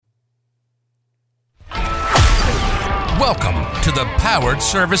Welcome to the Powered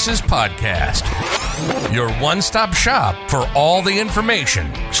Services Podcast, your one-stop shop for all the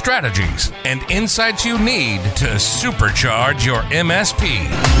information, strategies, and insights you need to supercharge your MSP.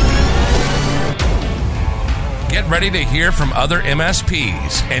 Get ready to hear from other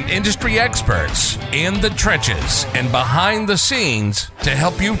MSPs and industry experts in the trenches and behind the scenes to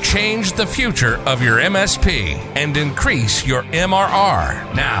help you change the future of your MSP and increase your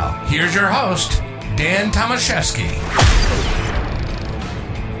MRR. Now, here's your host, Dan Tomaszewski.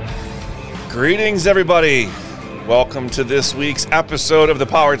 Greetings, everybody. Welcome to this week's episode of the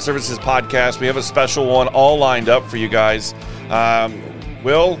Powered Services Podcast. We have a special one all lined up for you guys.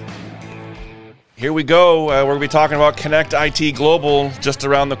 Will, here we go. We're going to be talking about Connect IT Global just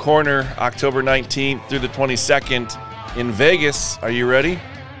around the corner, October 19th through the 22nd in Vegas. Are you ready?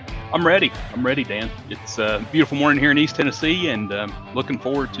 I'm ready, Dan. It's a beautiful morning here in East Tennessee, and looking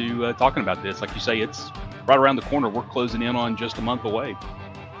forward to talking about this. Like you say, it's right around the corner. We're closing in on just a month away.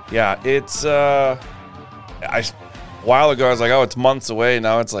 Yeah, it's a while ago I was like, oh, it's months away.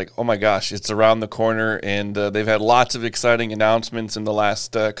 Now it's like, oh my gosh, it's around the corner, and they've had lots of exciting announcements in the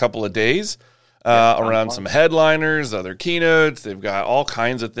last couple of days around some headliners, other keynotes. They've got all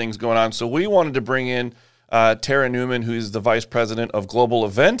kinds of things going on. So we wanted to bring in Tara Newman, who's the Vice President of Global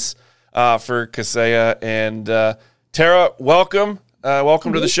Events for Kaseya. And Tara, welcome.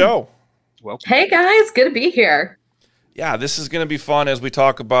 Welcome to the show. Welcome. Hey, guys. Good to be here. Yeah, this is going to be fun as we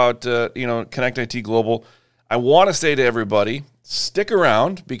talk about, Connect IT Global. I want to say to everybody, stick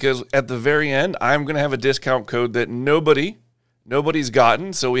around, because at the very end, I'm going to have a discount code that nobody's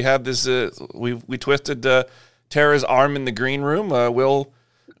gotten. So we have this, we twisted Tara's arm in the green room. Will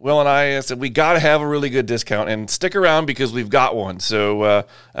and I said, we got to have a really good discount, and stick around because we've got one. So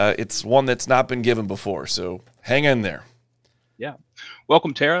it's one that's not been given before. So hang in there. Yeah.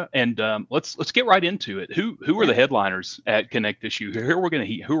 Welcome, Tara. And let's get right into it. Who are the headliners at Connect this year? Who are we going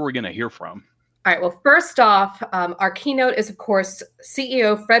to hear from? All right. Well, first off, our keynote is, of course,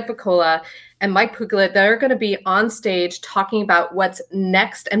 CEO Fred Vacola and Mike Puglia. They're going to be on stage talking about what's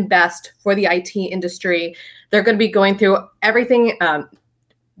next and best for the IT industry. They're going to be going through everything,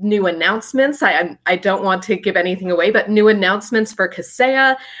 new announcements. I don't want to give anything away, but new announcements for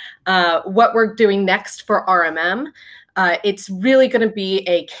Kaseya, what we're doing next for RMM. It's really going to be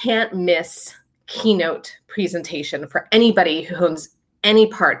a can't miss keynote presentation for anybody who owns any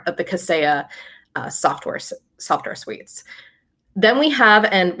part of the Kaseya software suites. Then we have,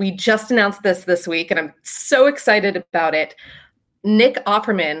 and we just announced this week, and I'm so excited about it, Nick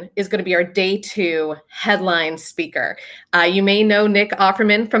Offerman is going to be our day 2 headline speaker. You may know Nick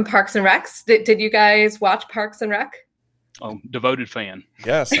Offerman from Parks and Recs. Did you guys watch Parks and Rec? Oh, devoted fan.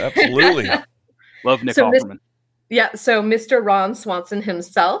 Yes, absolutely. Love Nick Offerman. So Mr. Ron Swanson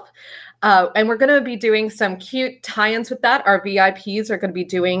himself. And we're going to be doing some cute tie-ins with that. Our VIPs are going to be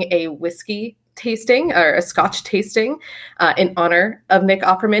doing a whiskey tasting or a scotch tasting in honor of Nick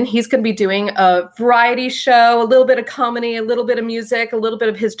Offerman. He's going to be doing a variety show, a little bit of comedy, a little bit of music, a little bit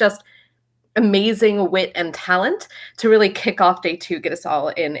of his just amazing wit and talent to really kick off day 2, get us all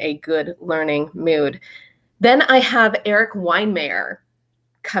in a good learning mood. Then I have Eric Weinmeier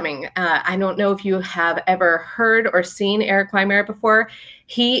coming. I don't know if you have ever heard or seen Eric Weinmeier before.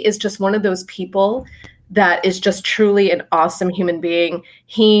 He is just one of those people that is just truly an awesome human being.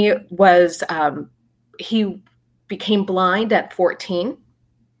 He became blind at 14.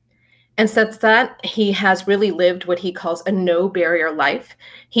 And since that, he has really lived what he calls a no barrier life.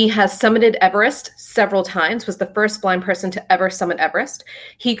 He has summited Everest several times, was the first blind person to ever summit Everest.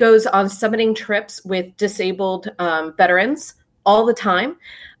 He goes on summiting trips with disabled veterans all the time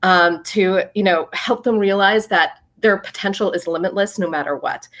to, help them realize that their potential is limitless no matter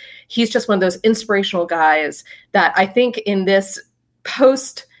what. He's just one of those inspirational guys that I think in this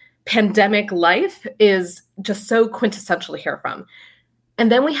post-pandemic life is just so quintessential to hear from.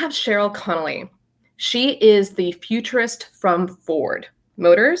 And then we have Cheryl Connolly. She is the futurist from Ford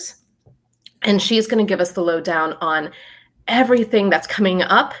Motors, and she's going to give us the lowdown on everything that's coming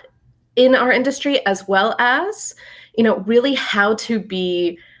up in our industry, as well as, really how to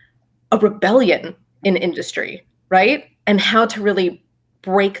be a rebellion in industry, right? And how to really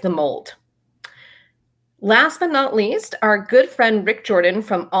break the mold. Last but not least, our good friend Rick Jordan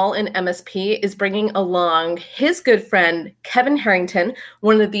from All In MSP is bringing along his good friend Kevin Harrington,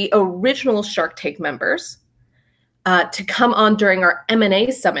 one of the original Shark Tank members, to come on during our M&A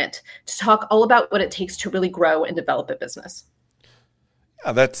summit to talk all about what it takes to really grow and develop a business.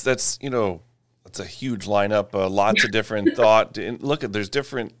 Yeah, that's a huge lineup. Lots of different thought. And look, there's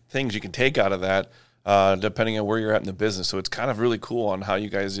different things you can take out of that. depending on where you're at in the business. So it's kind of really cool on how you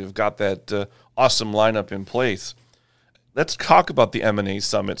guys have got that awesome lineup in place. let's talk about the M&A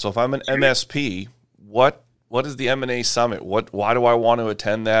Summit. So if I'm an MSP, what is the M&A Summit? Why do I want to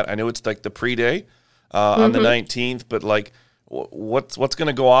attend that? I know it's like the pre-day on the 19th, but like what's going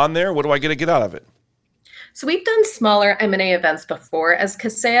to go on there? What do I get out of it? So we've done smaller M&A events before as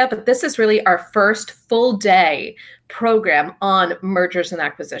Kaseya, but this is really our first full day program on mergers and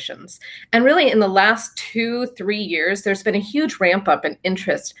acquisitions. And really in the last 2-3 years, there's been a huge ramp up in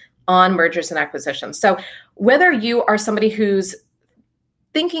interest on mergers and acquisitions. So whether you are somebody who's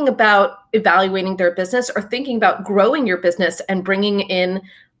thinking about evaluating their business or thinking about growing your business and bringing in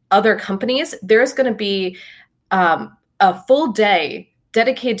other companies, there's going to be a full day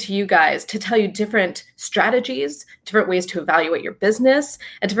dedicated to you guys to tell you different strategies, different ways to evaluate your business,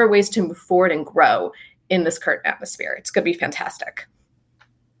 and different ways to move forward and grow in this current atmosphere. It's going to be fantastic.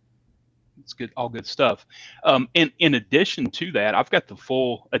 It's good, all good stuff. In addition to that, I've got the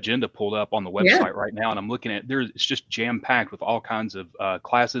full agenda pulled up on the website right now, and I'm looking at it's just jam packed with all kinds of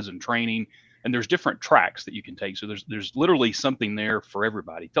classes and training, and there's different tracks that you can take. So there's literally something there for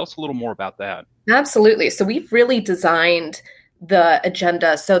everybody. Tell us a little more about that. Absolutely. So we've really designed the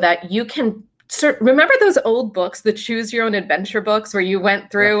agenda so that you can remember those old books, the choose your own adventure books where you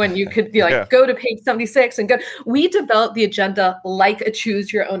went through and you could be like, go to page 76 and go. We developed the agenda like a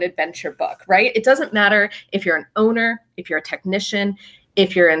choose your own adventure book, right? It doesn't matter if you're an owner, if you're a technician,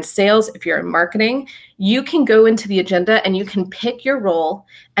 if you're in sales, if you're in marketing, you can go into the agenda and you can pick your role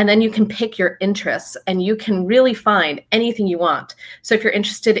and then you can pick your interests and you can really find anything you want. So if you're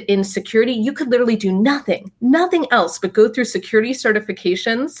interested in security, you could literally do nothing else but go through security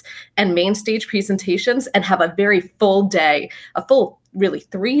certifications and main stage presentations and have a very full day, a full really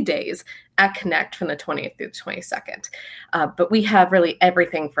 3 days at Connect from the 20th through the 22nd. But we have really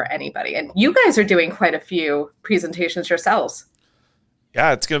everything for anybody. And you guys are doing quite a few presentations yourselves.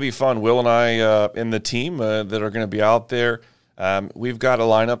 Yeah, it's going to be fun. Will and I and the team that are going to be out there, we've got a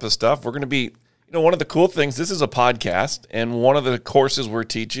lineup of stuff. We're going to be, one of the cool things, this is a podcast, and one of the courses we're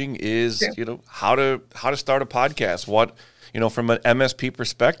teaching is, how to start a podcast. What, from an MSP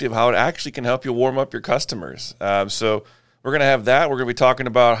perspective, how it actually can help you warm up your customers. So we're going to have that. We're going to be talking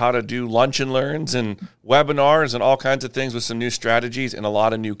about how to do lunch and learns and webinars and all kinds of things with some new strategies and a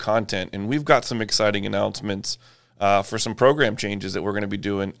lot of new content. And we've got some exciting announcements for some program changes that we're going to be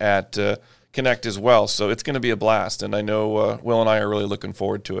doing at Connect as well. So it's going to be a blast. And I know Will and I are really looking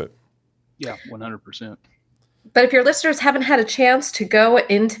forward to it. Yeah, 100%. But if your listeners haven't had a chance to go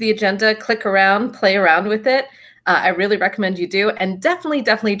into the agenda, click around, play around with it, I really recommend you do. And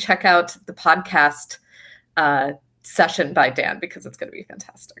definitely check out the podcast session by Dan because it's going to be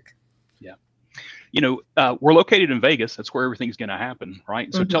fantastic. Yeah. We're located in Vegas. That's where everything's going to happen,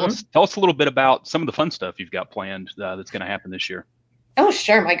 right? So tell us a little bit about some of the fun stuff you've got planned that's going to happen this year. Oh,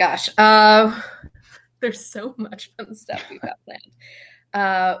 sure. My gosh. There's so much fun stuff we've got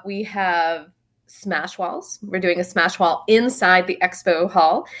planned. We have Smash Walls. We're doing a Smash Wall inside the expo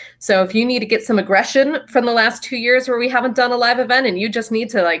hall. So if you need to get some aggression from the last 2 years where we haven't done a live event and you just need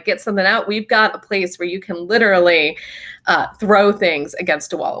to get something out, we've got a place where you can literally throw things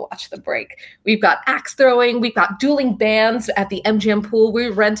against a wall and watch them break. We've got axe throwing. We've got dueling bands at the MGM pool.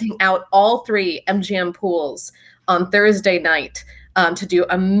 We're renting out all 3 MGM pools on Thursday night to do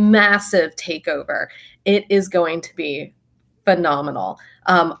a massive takeover. It is going to be phenomenal.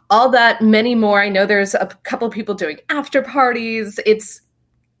 All that, many more. I know there's a couple of people doing after parties. It's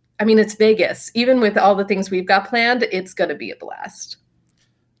Vegas. Even with all the things we've got planned, it's going to be a blast.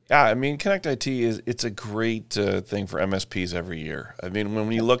 Yeah, Connect IT it's a great thing for MSPs every year. When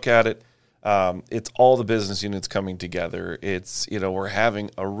we look at it, it's all the business units coming together. It's, we're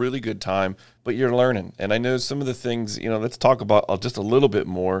having a really good time, but you're learning. And I know some of the things, let's talk about just a little bit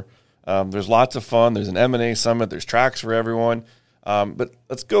more. There's lots of fun. There's an M&A summit. There's tracks for everyone. But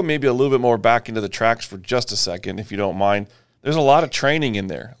let's go maybe a little bit more back into the tracks for just a second, if you don't mind. There's a lot of training in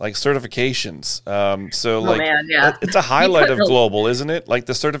there, like certifications. It's a highlight of Global, isn't it? Like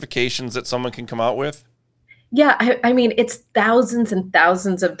the certifications that someone can come out with. Yeah, it's thousands and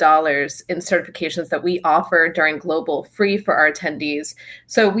thousands of dollars in certifications that we offer during Global, free for our attendees.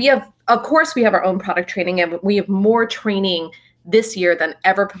 So we have our own product training, and we have more training this year than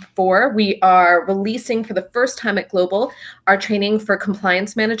ever before. We are releasing for the first time at Global our training for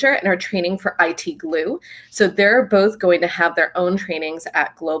Compliance Manager and our training for IT Glue. So they're both going to have their own trainings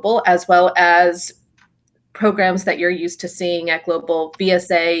at Global, as well as programs that you're used to seeing at Global,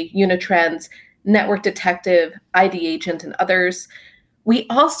 VSA, Unitrends, Network Detective, ID Agent, and others. We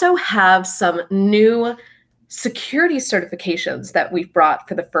also have some new security certifications that we've brought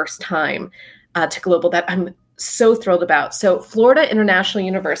for the first time to Global that I'm so thrilled about. So Florida International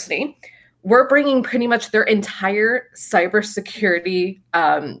University, we're bringing pretty much their entire cybersecurity,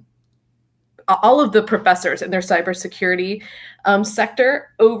 all of the professors in their cybersecurity sector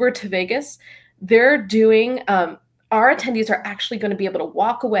over to Vegas. They're doing, our attendees are actually going to be able to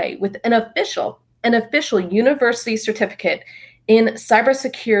walk away with an official university certificate in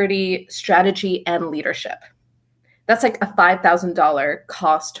cybersecurity strategy and leadership. That's like a $5,000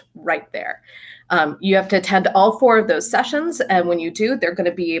 cost right there. You have to attend all 4 of those sessions. And when you do, they're going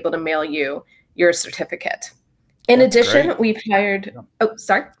to be able to mail you your certificate. In addition, we've hired,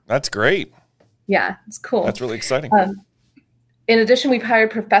 sorry. That's great. Yeah, it's cool. That's really exciting. In addition, we've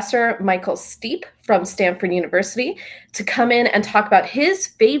hired Professor Michael Steep from Stanford University to come in and talk about his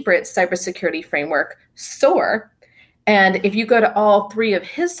favorite cybersecurity framework, SOAR. And if you go to all 3 of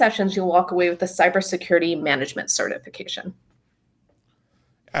his sessions, you'll walk away with a cybersecurity management certification.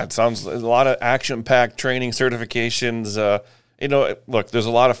 Yeah, it sounds a lot of action-packed training certifications. Look, there's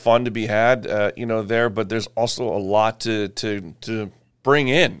a lot of fun to be had, there, but there's also a lot to bring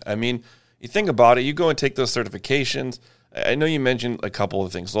in. I mean, you think about it, you go and take those certifications. I know you mentioned a couple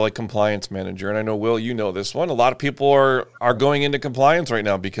of things, like compliance manager, and I know, Will, you know this one. A lot of people are going into compliance right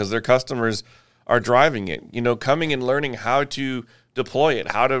now because their customers are driving it. Coming and learning how to deploy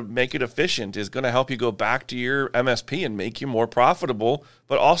it, how to make it efficient is going to help you go back to your MSP and make you more profitable,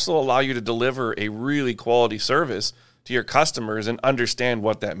 but also allow you to deliver a really quality service to your customers and understand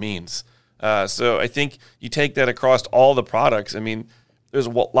what that means. So I think you take that across all the products. I mean, there's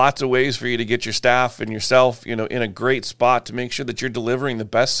lots of ways for you to get your staff and yourself, in a great spot to make sure that you're delivering the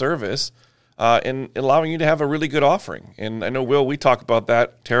best service and allowing you to have a really good offering. And I know, Will, we talk about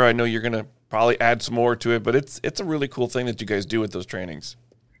that. Tara, I know you're going to probably add some more to it, but it's a really cool thing that you guys do with those trainings.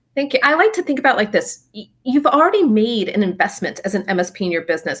 Thank you. I like to think about like this. You've already made an investment as an MSP in your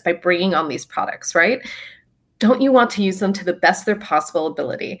business by bringing on these products, right? Don't you want to use them to the best of their possible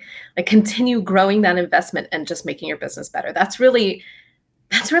ability? Like continue growing that investment and just making your business better. That's really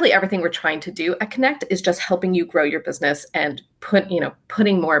everything we're trying to do at Connect, is just helping you grow your business and putting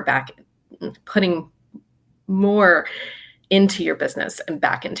more into your business and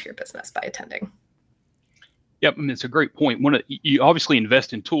back into your business by attending. Yep, I mean, it's a great point. You obviously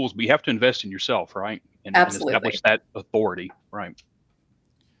invest in tools, but you have to invest in yourself, right? And establish that authority, right?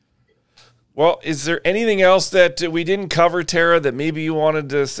 Well, is there anything else that we didn't cover, Tara, that maybe you wanted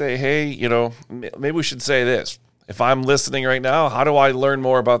to say, hey, maybe we should say this. If I'm listening right now, how do I learn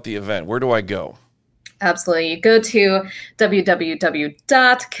more about the event? Where do I go? Absolutely. You go to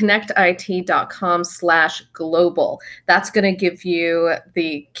www.connectit.com/global. That's going to give you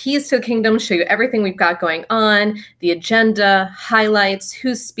the keys to the kingdom, show you everything we've got going on, the agenda, highlights,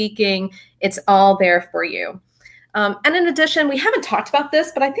 who's speaking. It's all there for you. And in addition, we haven't talked about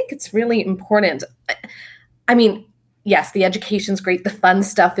this, but I think it's really important. I mean, yes, the education's great. The fun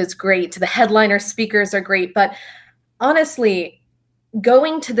stuff is great. The headliner speakers are great. But honestly,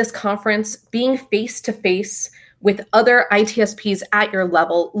 going to this conference, being face-to-face with other ITSPs at your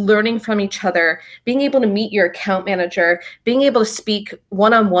level, learning from each other, being able to meet your account manager, being able to speak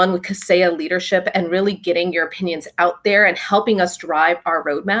one-on-one with Kaseya leadership and really getting your opinions out there and helping us drive our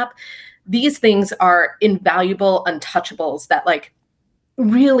roadmap. These things are invaluable untouchables that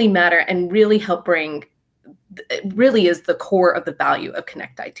really matter and really help bring, it really is the core of the value of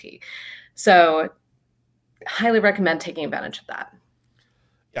Connect IT. So highly recommend taking advantage of that.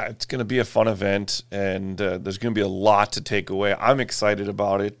 Yeah, it's going to be a fun event, and there's going to be a lot to take away. I'm excited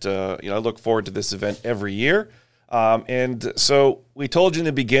about it. I look forward to this event every year. And so we told you in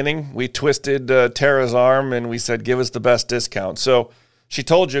the beginning, we twisted Tara's arm, and we said, give us the best discount. So she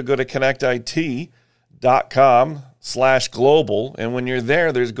told you, go to connectit.com/global, and when you're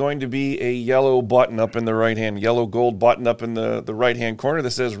there, there's going to be a yellow button up in the yellow gold button up in the right-hand corner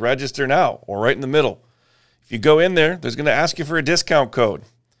that says register now, or right in the middle. If you go in there, there's going to ask you for a discount code.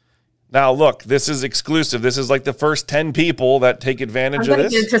 Now, look, this is exclusive. This is like the first 10 people that take advantage of this. I'm going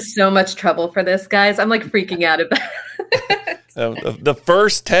to get into so much trouble for this, guys. I'm freaking out about it. The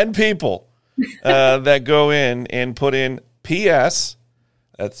first 10 people that go in and put in PS,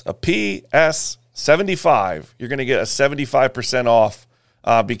 that's a PS 75, you're going to get a 75% off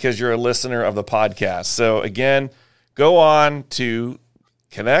because you're a listener of the podcast. So, again, go on to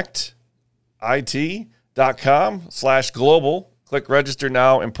connectit.com/global. Click register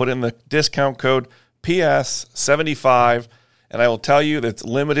now and put in the discount code PS75. And I will tell you that's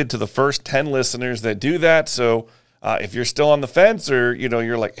limited to the first 10 listeners that do that. So if you're still on the fence or,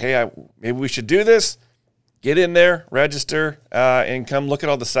 you're like, hey, maybe we should do this, get in there, register, and come look at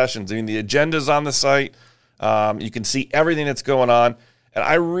all the sessions. I mean, the agenda's on the site. You can see everything that's going on. And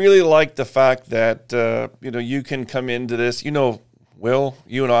I really like the fact that, you can come into this, Will,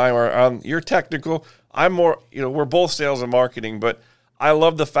 you and I are you're technical. I'm more, we're both sales and marketing, but I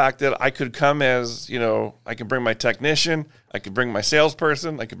love the fact that I could come as, I can bring my technician, I could bring my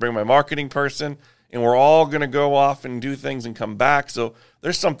salesperson, I could bring my marketing person, and we're all going to go off and do things and come back. So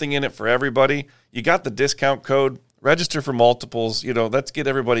there's something in it for everybody. You got the discount code, register for multiples, let's get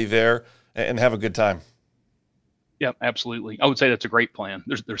everybody there and have a good time. Yeah, absolutely. I would say that's a great plan.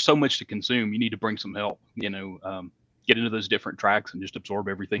 There's so much to consume. You need to bring some help, get into those different tracks and just absorb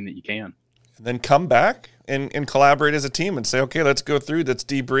everything that you can. And then come back and collaborate as a team and say, okay, let's go through, let's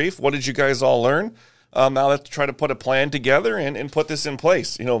debrief. What did you guys all learn? Now let's try to put a plan together and put this in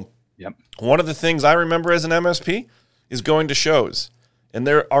place. Yep. One of the things I remember as an MSP is going to shows. And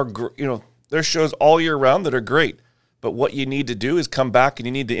there are, there's shows all year round that are great. But what you need to do is come back and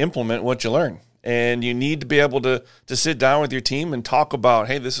you need to implement what you learn. And you need to be able to sit down with your team and talk about,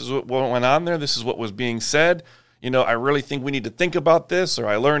 hey, this is what went on there. This is what was being said. I really think we need to think about this, or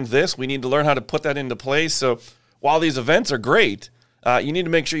I learned this. We need to learn how to put that into place. So while these events are great, you need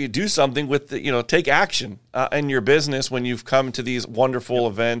to make sure you do something with take action in your business when you've come to these wonderful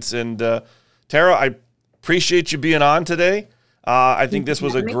events. And Tara, I appreciate you being on today. I think this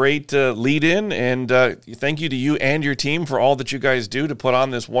was a great lead in, and thank you to you and your team for all that you guys do to put on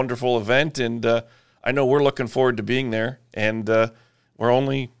this wonderful event. And I know we're looking forward to being there, and we're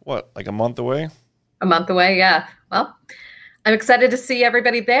only, like a month away? A month away, yeah. Well, I'm excited to see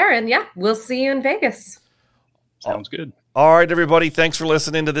everybody there, and yeah, we'll see you in Vegas. Sounds good. All right, everybody. Thanks for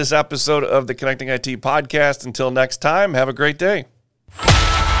listening to this episode of the Connecting IT podcast. Until next time, have a great day.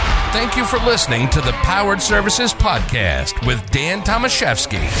 Thank you for listening to the Powered Services Podcast with Dan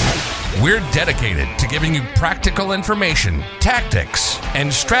Tomaszewski. We're dedicated to giving you practical information, tactics,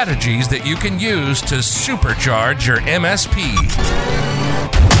 and strategies that you can use to supercharge your MSP.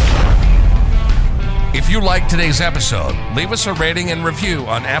 If you liked today's episode, leave us a rating and review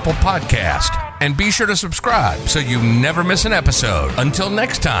on Apple Podcast. And be sure to subscribe so you never miss an episode. Until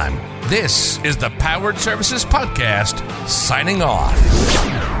next time, this is the Powered Services Podcast, signing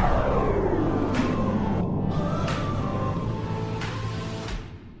off.